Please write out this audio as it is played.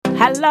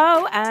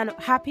Hello and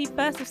happy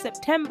 1st of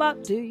September.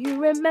 Do you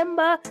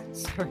remember?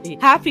 Sorry.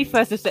 Happy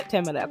 1st of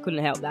September. I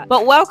couldn't help that.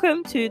 But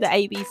welcome to the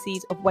ABCs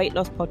of Weight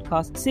Loss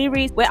podcast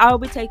series, where I will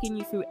be taking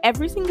you through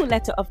every single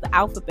letter of the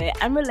alphabet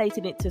and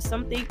relating it to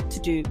something to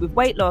do with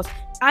weight loss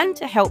and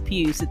to help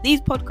you. So these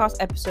podcast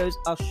episodes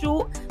are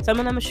short. Some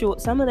of them are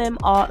short, some of them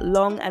are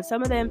long, and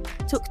some of them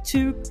took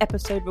 2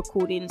 episode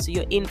recordings. So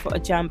you're in for a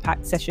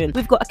jam-packed session.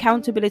 We've got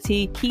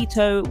accountability,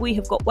 keto, we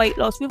have got weight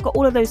loss, we've got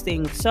all of those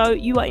things. So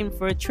you are in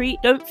for a treat.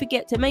 Don't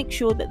forget to make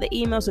sure that the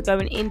emails are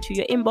going into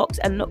your inbox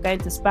and not going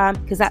to spam,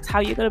 because that's how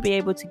you're going to be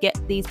able to get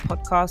these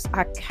podcasts.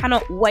 I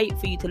cannot wait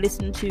for you to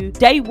listen to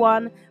day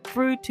 1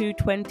 through to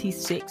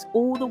 26,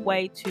 all the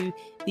way to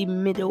the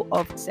middle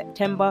of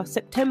September.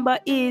 September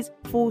is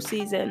fall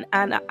season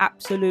and I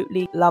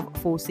absolutely love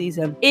fall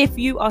season. If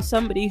you are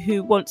somebody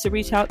who wants to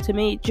reach out to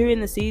me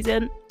during the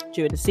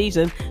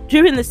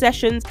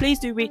sessions, please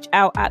do reach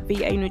out at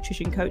VA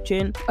Nutrition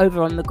Coaching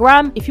over on the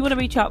gram. If you want to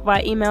reach out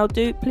via email,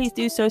 please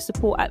do so,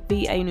 support at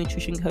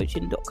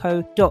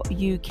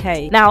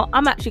vanutritioncoaching.co.uk. Now,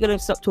 I'm actually going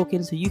to stop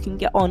talking so you can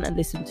get on and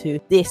listen to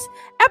this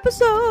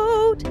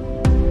episode.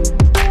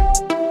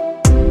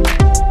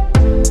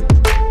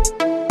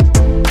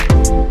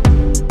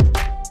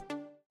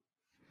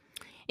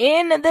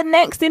 In the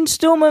next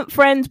installment,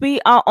 friends,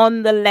 we are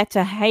on the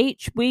letter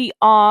H. We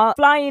are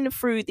flying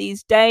through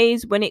these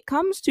days when it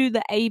comes to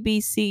the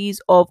ABCs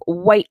of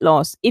weight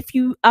loss. If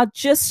you are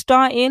just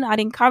starting, I'd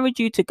encourage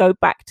you to go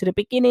back to the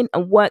beginning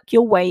and work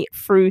your way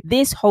through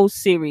this whole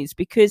series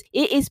because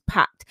it is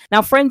packed.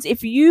 Now, friends,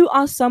 if you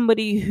are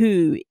somebody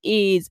who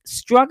is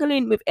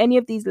struggling with any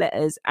of these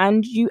letters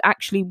and you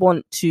actually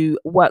want to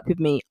work with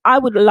me, I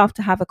would love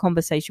to have a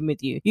conversation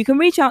with you. You can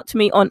reach out to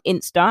me on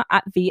Insta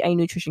at VA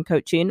Nutrition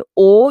Coaching,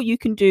 or you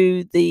can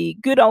do the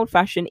good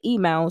old-fashioned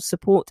email,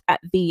 support at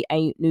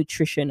VA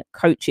Nutrition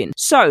Coaching.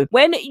 So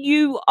when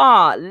you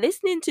are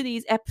listening to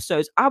these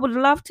episodes, I would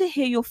love to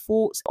hear your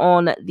thoughts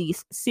on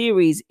this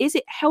series. Is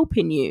it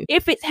helping you?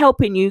 If it's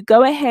helping you,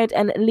 go ahead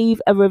and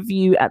leave a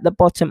review at the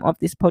bottom of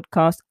this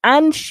podcast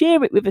and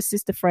share it with a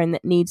sister friend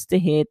that needs to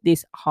hear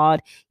this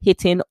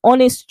hard-hitting,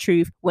 honest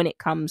truth when it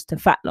comes to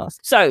fat loss.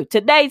 So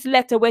today's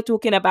letter, we're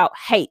talking about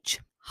H,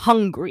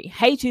 hungry.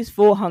 H is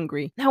for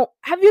hungry. Now,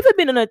 have you ever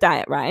been on a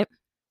diet, right?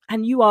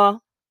 And you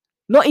are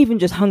not even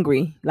just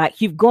hungry,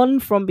 like you've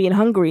gone from being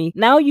hungry,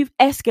 now you've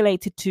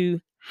escalated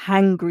to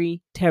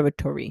hangry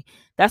territory.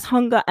 That's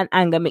hunger and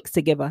anger mixed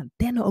together.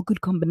 They're not a good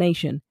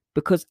combination,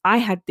 because I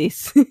had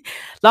this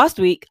last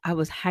week. I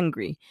was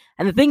hangry.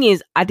 And the thing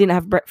is, I didn't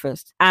have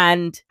breakfast.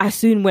 And I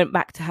soon went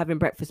back to having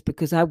breakfast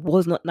because I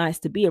was not nice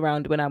to be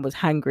around when I was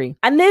hangry.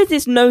 And there's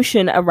this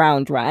notion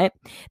around, right,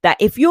 that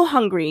if you're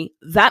hungry,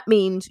 that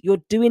means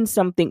you're doing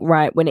something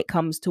right when it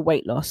comes to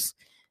weight loss.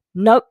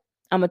 Nope.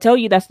 I'm going to tell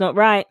you that's not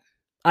right.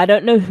 I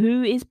don't know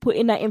who is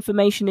putting that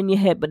information in your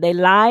head, but they're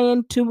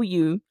lying to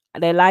you.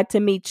 They lied to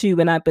me too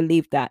when I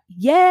believed that.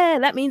 Yeah,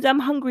 that means I'm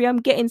hungry. I'm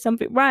getting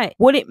something right.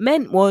 What it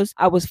meant was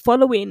I was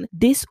following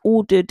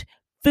disordered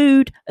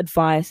food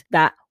advice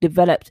that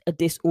developed a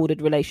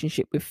disordered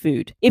relationship with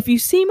food. If you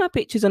see my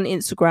pictures on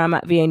Instagram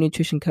at VA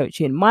Nutrition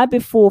Coaching, my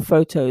before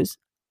photos,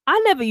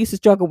 I never used to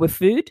struggle with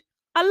food.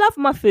 I love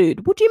my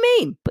food. What do you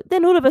mean? But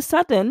then all of a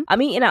sudden,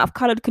 I'm eating out of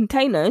coloured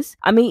containers.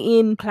 I'm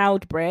eating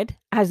cloud bread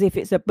as if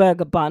it's a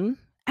burger bun.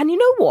 And you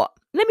know what?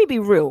 Let me be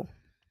real.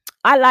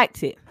 I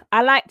liked it.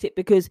 I liked it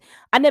because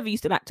I never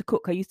used to like to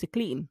cook. I used to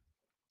clean.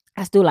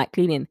 I still like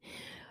cleaning.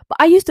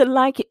 But I used to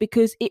like it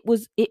because it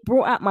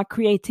brought out my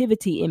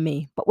creativity in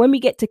me. But when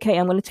we get to K,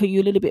 I'm going to tell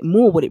you a little bit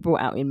more what it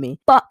brought out in me.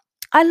 But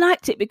I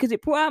liked it because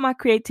it brought out my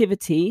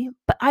creativity.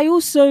 But I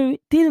also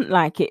didn't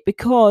like it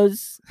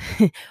because,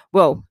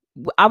 well,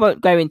 I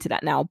won't go into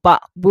that now,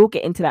 but we'll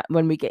get into that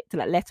when we get to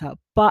that letter.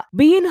 But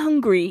being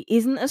hungry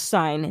isn't a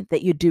sign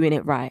that you're doing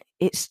it right.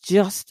 It's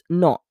just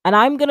not. And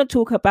I'm going to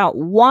talk about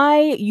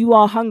why you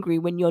are hungry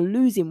when you're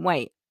losing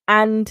weight.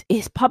 And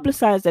it's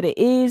publicized that it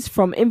is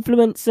from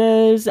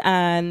influencers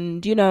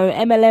and,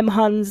 MLM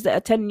huns that are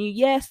telling you,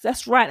 yes,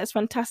 that's right, that's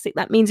fantastic,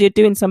 that means you're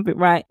doing something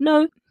right.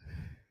 No.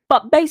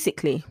 But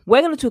basically,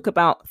 we're going to talk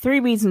about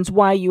 3 reasons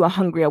why you are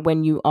hungrier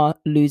when you are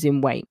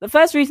losing weight. The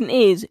first reason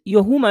is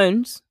your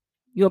hormones.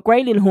 Your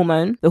ghrelin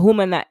hormone, the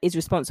hormone that is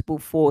responsible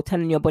for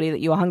telling your body that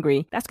you are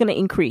hungry, that's going to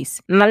increase.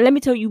 Now, let me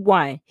tell you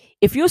why.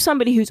 If you're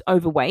somebody who's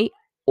overweight,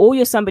 or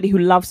you're somebody who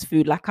loves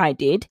food like I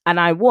did, and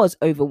I was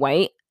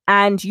overweight,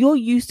 and you're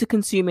used to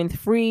consuming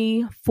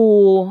 3,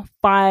 4,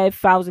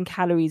 5,000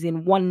 calories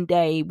in one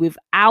day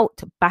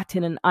without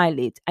batting an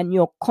eyelid, and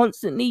you're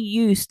constantly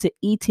used to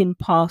eating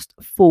past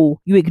full,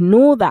 you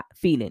ignore that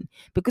feeling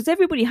because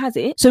everybody has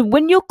it. So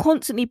when you're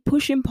constantly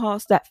pushing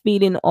past that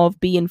feeling of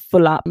being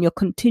full up and you're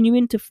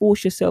continuing to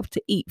force yourself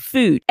to eat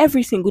food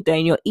every single day,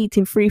 and you're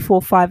eating 3,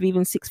 4, 5,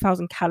 even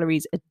 6,000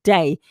 calories a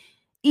day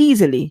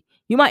easily,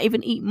 you might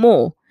even eat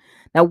more.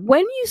 Now,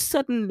 when you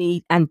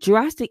suddenly and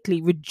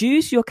drastically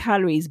reduce your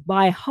calories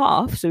by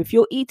half, so if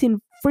you're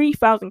eating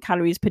 3,000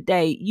 calories per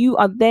day, you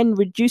are then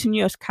reducing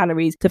your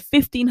calories to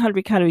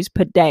 1,500 calories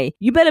per day.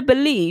 You better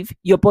believe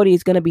your body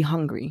is going to be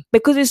hungry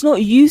because it's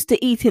not used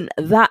to eating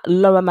that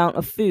low amount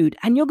of food,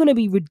 and you're going to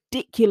be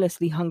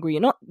ridiculously hungry.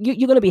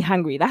 You're going to be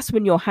hungry. That's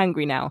when you're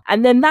hungry now.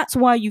 And then that's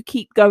why you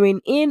keep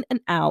going in and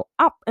out,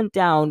 up and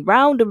down,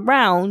 round and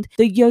round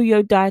the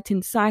yo-yo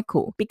dieting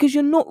cycle, because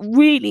you're not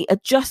really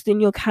adjusting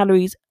your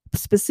calories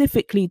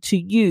specifically to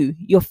you.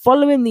 You're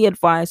following the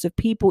advice of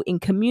people in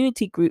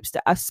community groups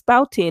that are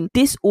spouting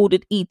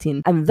disordered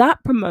eating, and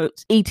that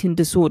promotes eating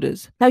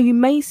disorders. Now, you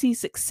may see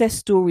success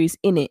stories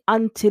in it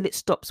until it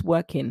stops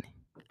working.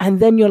 And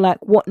then you're like,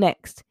 what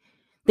next?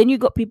 Then you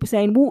got people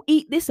saying, well,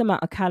 eat this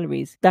amount of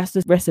calories. That's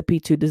the recipe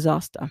to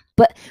disaster.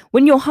 But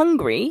when you're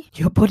hungry,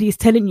 your body is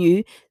telling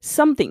you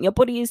something. Your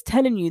body is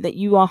telling you that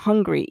you are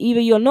hungry. Either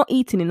you're not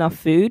eating enough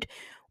food,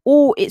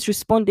 or it's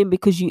responding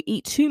because you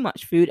eat too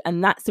much food,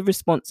 and that's the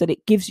response that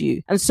it gives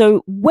you. And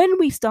so when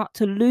we start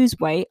to lose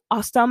weight,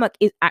 our stomach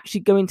is actually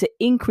going to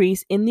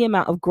increase in the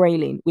amount of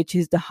ghrelin, which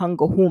is the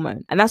hunger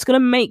hormone. And that's going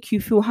to make you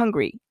feel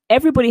hungry.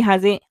 Everybody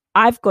has it.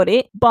 I've got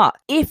it. But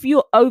if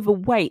you're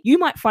overweight, you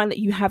might find that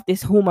you have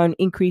this hormone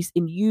increase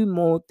in you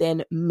more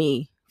than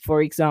me,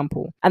 for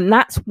example. And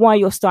that's why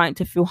you're starting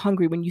to feel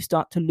hungry when you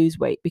start to lose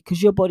weight,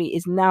 because your body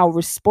is now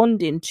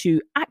responding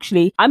to,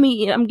 actually,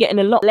 I'm getting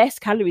a lot less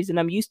calories than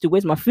I'm used to.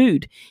 Where's my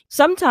food?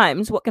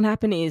 Sometimes what can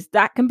happen is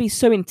that can be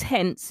so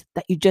intense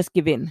that you just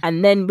give in.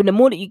 And then the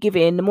more that you give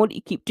in, the more that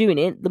you keep doing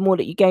it, the more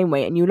that you gain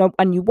weight. And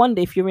you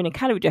wonder, if you're in a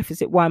calorie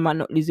deficit, why am I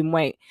not losing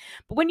weight?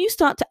 But when you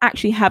start to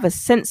actually have a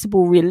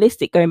sensible,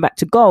 realistic, going back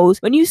to goals,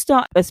 when you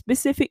start a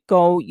specific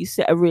goal, you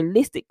set a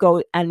realistic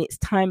goal, and it's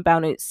time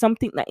bound, and it's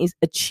something that is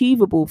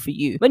achievable for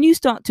you. When you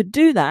start to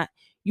do that,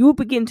 you will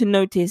begin to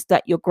notice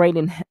that your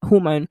ghrelin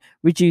hormone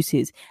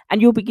reduces, and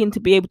you'll begin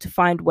to be able to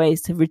find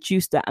ways to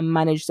reduce that and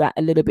manage that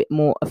a little bit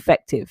more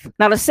effective.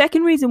 Now, the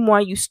second reason why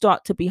you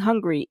start to be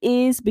hungry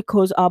is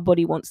because our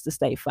body wants to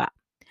stay fat.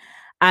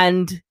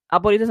 And our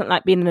body doesn't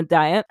like being in a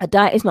diet. A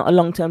diet is not a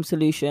long-term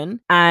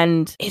solution.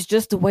 And it's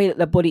just the way that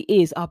the body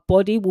is. Our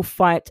body will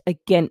fight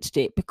against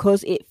it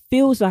because it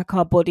feels like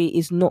our body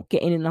is not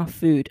getting enough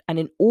food. And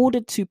in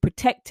order to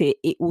protect it,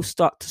 it will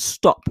start to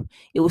stop.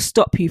 It will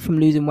stop you from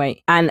losing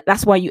weight. And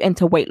that's why you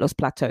enter weight loss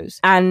plateaus.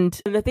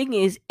 And the thing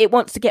is, it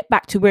wants to get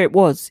back to where it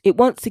was. It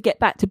wants to get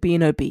back to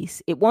being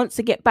obese. It wants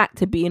to get back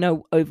to being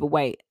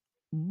overweight.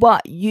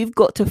 But you've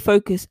got to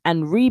focus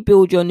and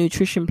rebuild your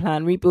nutrition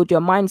plan, rebuild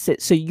your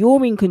mindset, so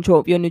you're in control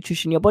of your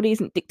nutrition. Your body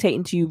isn't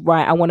dictating to you,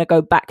 right, I want to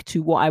go back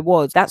to what I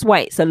was. That's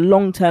why it's a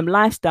long-term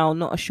lifestyle,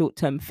 not a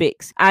short-term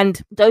fix.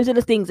 And those are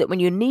the things that when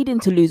you're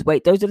needing to lose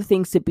weight, those are the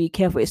things to be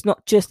careful. It's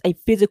not just a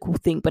physical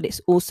thing, but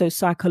it's also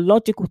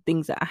psychological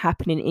things that are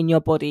happening in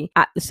your body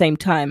at the same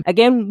time.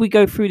 Again, we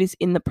go through this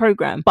in the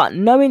program, but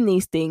knowing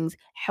these things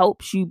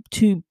helps you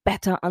to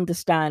better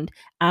understand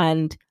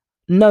and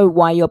know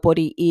why your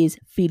body is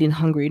feeling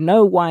hungry.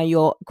 Know why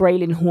your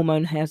ghrelin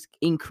hormone has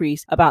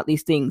increased about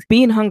these things.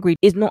 Being hungry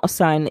is not a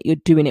sign that you're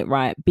doing it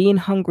right. Being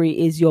hungry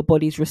is your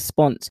body's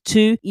response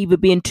to either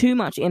being too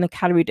much in a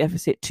calorie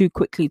deficit too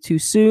quickly, too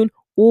soon,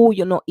 or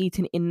you're not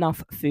eating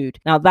enough food.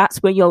 Now, that's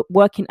where you're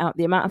working out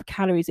the amount of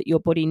calories that your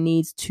body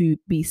needs to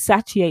be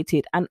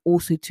satiated and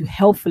also to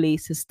healthily,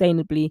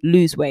 sustainably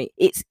lose weight.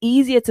 It's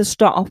easier to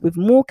start off with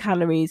more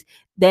calories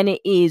than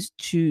it is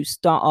to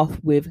start off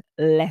with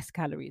less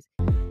calories.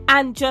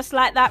 And just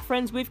like that,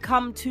 friends, we've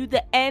come to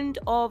the end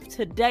of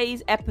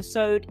today's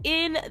episode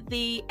in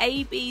the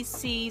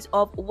ABCs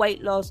of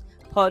Weight Loss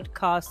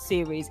podcast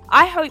series.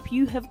 I hope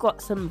you have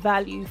got some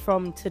value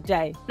from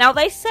today. Now,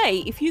 they say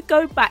if you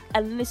go back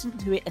and listen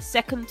to it a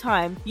second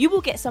time, you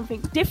will get something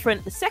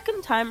different the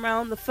second time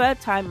round, the third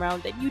time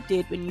round than you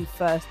did when you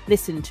first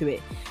listened to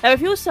it. Now,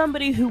 if you're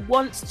somebody who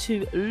wants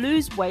to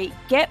lose weight,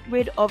 get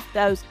rid of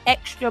those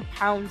extra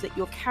pounds that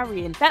you're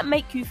carrying that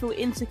make you feel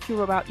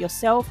insecure about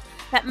yourself,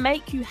 that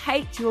make you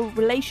hate your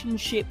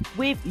relationship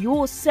with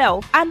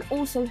yourself, and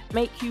also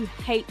make you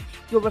hate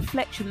your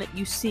reflection that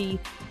you see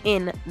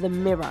in the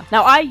mirror.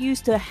 Now, I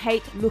used to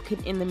hate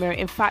looking in the mirror.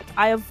 In fact,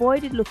 I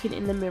avoided looking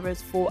in the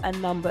mirrors for a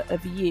number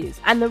of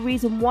years. And the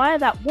reason why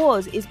that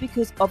was is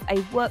because of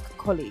a work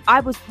colleague.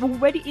 I was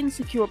already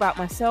insecure about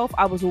myself.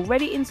 I was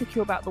already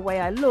insecure about the way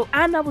I look.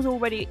 And I was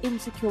already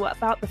insecure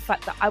about the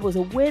fact that I was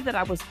aware that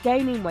I was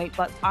gaining weight,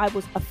 but I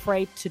was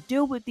afraid to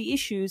deal with the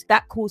issues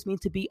that caused me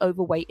to be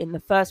overweight in the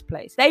first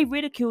place. They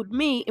ridiculed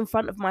me in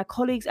front of my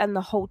colleagues and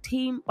the whole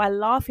team by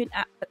laughing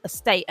at a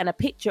state and a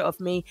picture of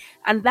me.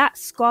 And that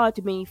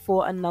scarred me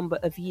for a number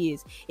of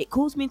years. It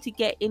caused me to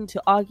get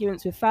into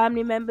arguments with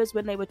family members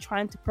when they were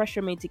trying to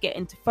pressure me to get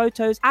into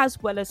photos,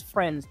 as well as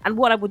friends. And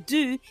what I would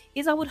do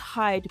is I would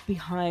hide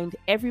behind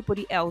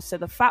everybody else so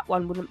the fat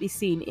one wouldn't be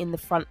seen in the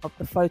front of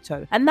the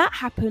photo. And that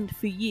happened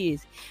for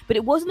years. But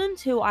it wasn't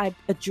until I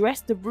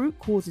addressed the root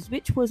causes,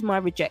 which was my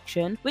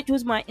rejection, which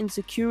was my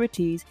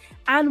insecurities,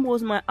 and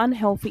was my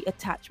unhealthy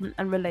attachment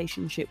and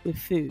relationship with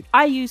food.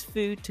 I used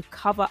food to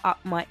cover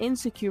up my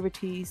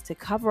insecurities, to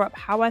cover up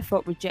how I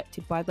felt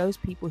rejected by those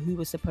people who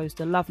were supposed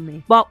to love for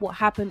me. But what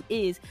happened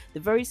is the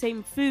very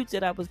same foods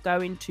that I was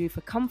going to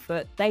for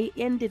comfort, they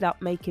ended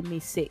up making me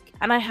sick.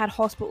 And I had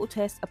hospital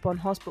tests upon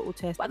hospital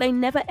tests, but they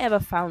never ever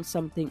found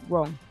something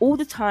wrong. All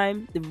the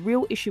time, the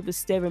real issue was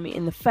staring me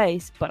in the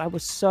face, but I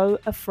was so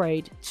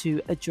afraid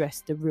to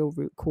address the real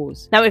root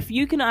cause. Now, if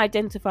you can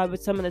identify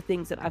with some of the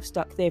things that I've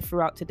stuck there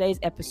throughout today's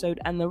episode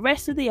and the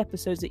rest of the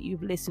episodes that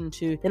you've listened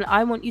to, then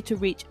I want you to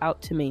reach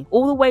out to me.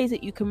 All the ways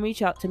that you can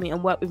reach out to me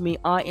and work with me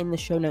are in the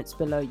show notes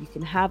below. You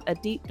can have a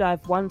deep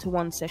dive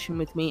one-to-one session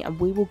with me, and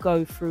we will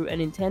go through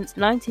an intense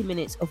 90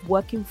 minutes of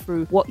working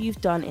through what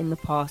you've done in the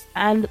past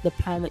and the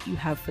plan that you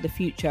have for the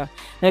future.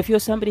 Now, if you're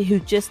somebody who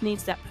just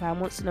needs that plan,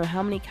 wants to know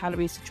how many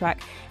calories to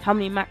track, how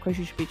many macros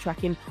you should be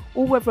tracking,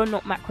 or whether or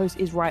not macros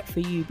is right for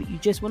you, but you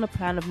just want a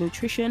plan of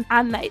nutrition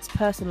and that it's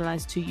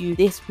personalized to you,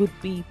 this would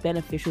be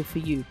beneficial for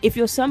you. If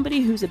you're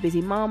somebody who's a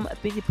busy mom, a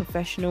busy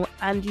professional,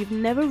 and you've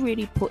never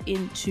really put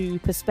into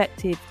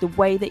perspective the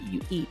way that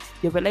you eat,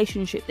 the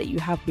relationship that you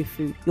have with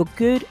food, you're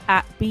good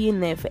at being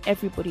there for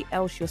everybody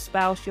else, your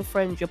spouse, your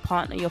friends, your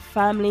partner, your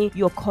family,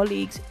 your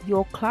colleagues,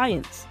 your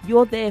clients.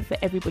 You're there for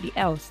everybody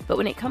else. But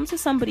when it comes to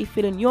somebody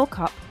filling your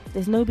cup,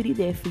 there's nobody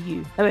there for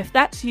you. Now, if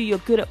that's you, you're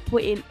good at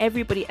putting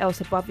everybody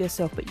else above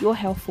yourself, but your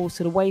health falls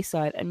to the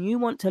wayside, and you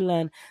want to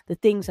learn the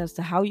things as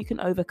to how you can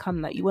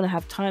overcome that. You want to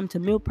have time to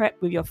meal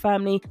prep with your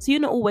family, so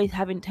you're not always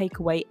having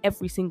takeaway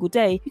every single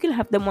day. You can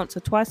have them once or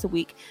twice a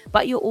week,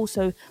 but you're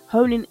also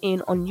honing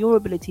in on your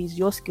abilities,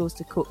 your skills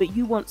to cook, but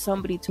you want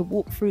somebody to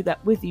walk through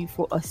that with you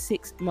for a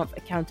 6-month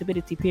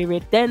accountability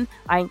period. Then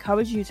I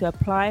encourage you to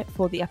apply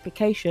for the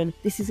application.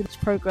 This is a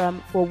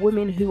program for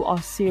women who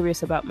are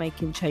serious about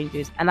making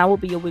changes, and I will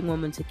be your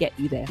woman to get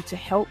you there, to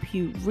help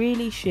you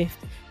really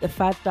shift the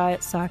fad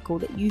diet cycle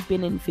that you've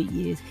been in for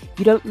years.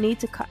 You don't need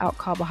to cut out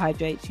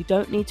carbohydrates. You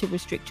don't need to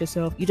restrict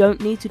yourself. You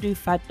don't need to do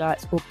fad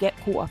diets or get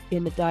caught up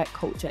in the diet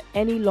culture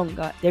any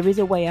longer. There is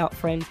a way out,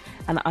 friends,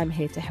 and I'm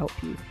here to help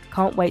you.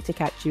 Can't wait to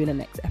catch you in the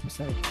next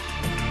episode.